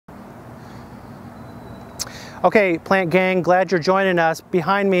Okay, plant gang, glad you're joining us.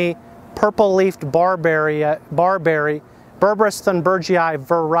 Behind me, purple-leafed barberry, Berberis thunbergii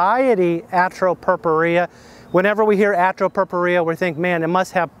variety atropurpurea. Whenever we hear atropurpurea, we think, man, it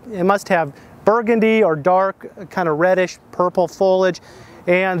must have burgundy or dark, kind of reddish purple foliage,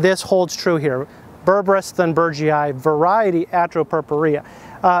 and this holds true here. Berberis thunbergii variety atropurpurea.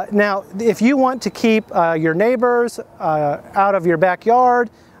 Now, if you want to keep your neighbors out of your backyard,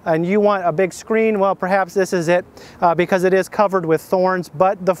 and you want a big screen, well, perhaps this is it, because it is covered with thorns,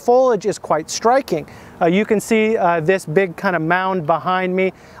 but the foliage is quite striking. You can see this big kind of mound behind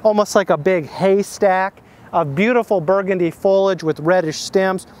me, almost like a big haystack of beautiful burgundy foliage with reddish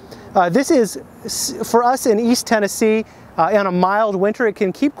stems. This is, for us in East Tennessee, in a mild winter, it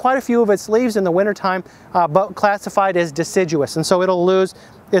can keep quite a few of its leaves in the wintertime, but classified as deciduous, and so it'll lose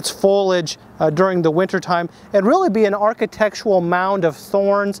its foliage during the wintertime and really be an architectural mound of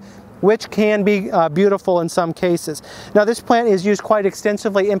thorns, which can be beautiful in some cases. Now, this plant is used quite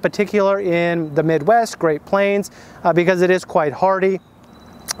extensively, in particular in the Midwest, Great Plains, because it is quite hardy.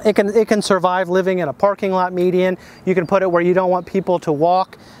 It can survive living in a parking lot median. You can put it where you don't want people to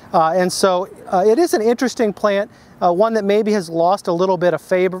walk. And so it is an interesting plant, one that maybe has lost a little bit of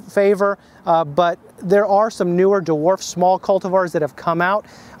favor, but there are some newer dwarf small cultivars that have come out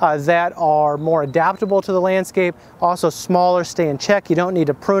that are more adaptable to the landscape, also smaller, stay in check. You don't need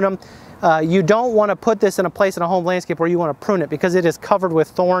to prune them. You don't want to put this in a place in a home landscape where you want to prune it because it is covered with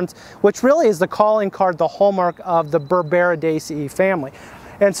thorns, which really is the calling card, the hallmark of the Berberis family.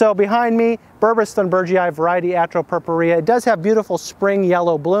 And so behind me, Berberis thunbergii variety atropurpurea. It does have beautiful spring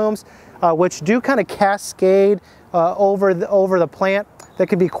yellow blooms, which do kind of cascade over the plant. That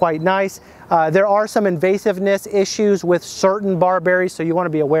can be quite nice. There are some invasiveness issues with certain barberries, so you want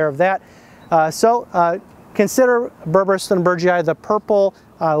to be aware of that. Consider Berberis thunbergii the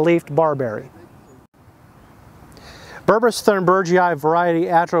purple-leafed barberry. Berberis thunbergii variety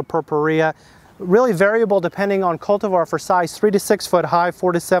atropurpurea, really variable depending on cultivar for size, 3 to 6 foot high,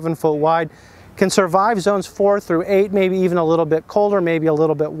 4 to 7 foot wide. Can survive zones 4 through 8, maybe even a little bit colder, maybe a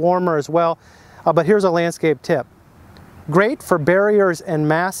little bit warmer as well. But here's a landscape tip. Great for barriers and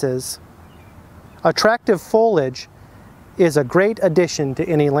masses. Attractive foliage is a great addition to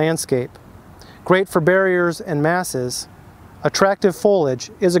any landscape. Great for barriers and masses. Attractive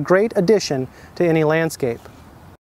foliage is a great addition to any landscape.